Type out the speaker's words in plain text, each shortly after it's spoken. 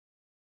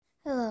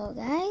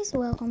guys,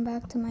 welcome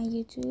back to my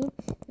YouTube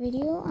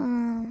video.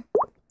 I'm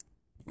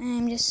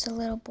just a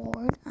little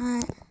bored.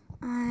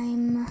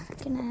 I'm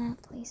gonna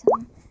play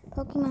some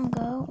Pokemon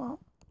Go. Well,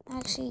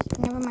 actually,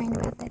 never mind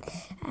about that.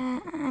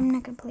 I'm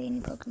not gonna play any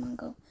Pokemon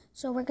Go.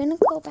 So we're gonna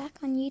go back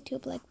on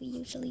YouTube like we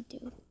usually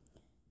do.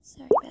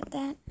 Sorry about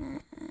that.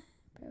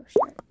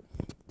 proshark.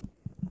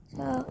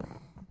 So,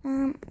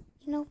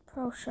 you know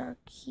proshark.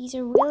 He's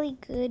a really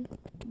good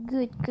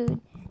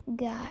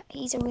guy.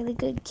 He's a really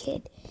good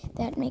kid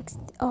that makes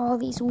all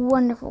these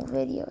wonderful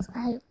videos.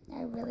 I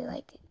really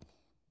like it.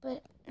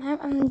 But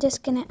I'm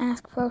just gonna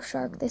ask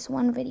proshark this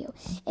one video.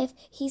 If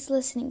he's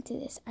listening to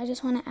this, I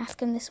just want to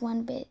ask him this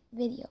one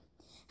video.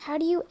 How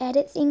do you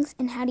edit things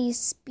and how do you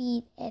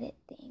speed edit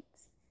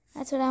things?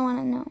 That's what I want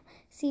to know.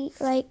 See,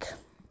 like,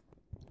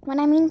 what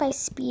I mean by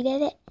speed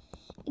edit,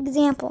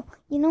 example,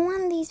 you know,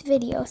 on these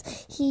videos,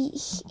 he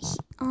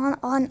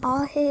on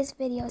all his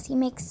videos, he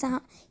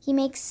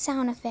makes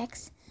sound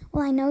effects.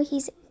 Well, I know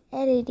he's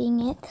editing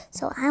it,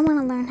 so I want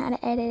to learn how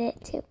to edit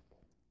it too.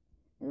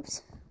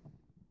 Oops.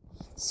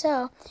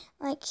 So,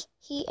 like,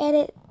 he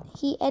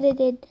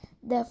edited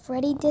the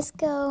Freddy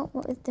disco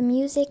with the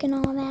music and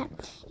all that,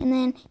 and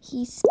then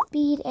he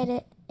speed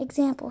edit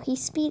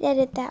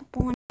that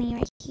Bonnie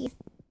right here.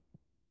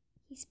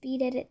 He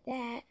speed edit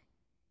that.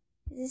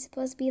 Is this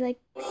supposed to be like?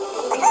 I'm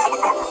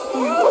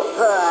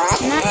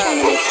not trying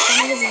to make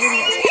fun of his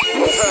videos.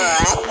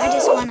 I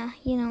just wanna,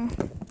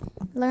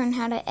 learn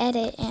how to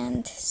edit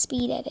and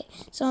speed edit.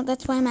 So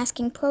that's why I'm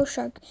asking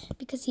proshark,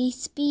 because he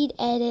speed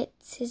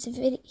edits his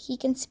video. He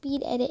can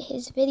speed edit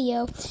his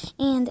video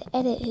and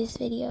edit his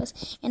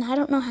videos, and I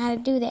don't know how to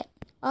do that.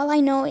 All I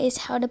know is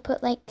how to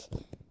put like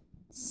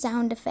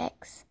sound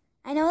effects.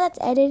 I know that's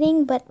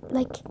editing, but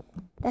like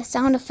the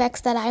sound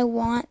effects that I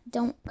want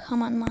don't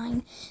come on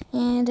mine.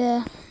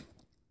 And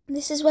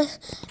this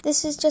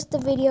is just a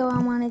video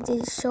I wanted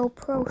to show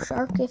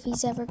proshark if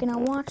he's ever gonna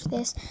watch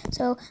this.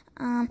 So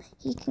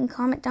he can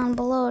comment down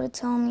below to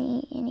tell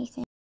me anything.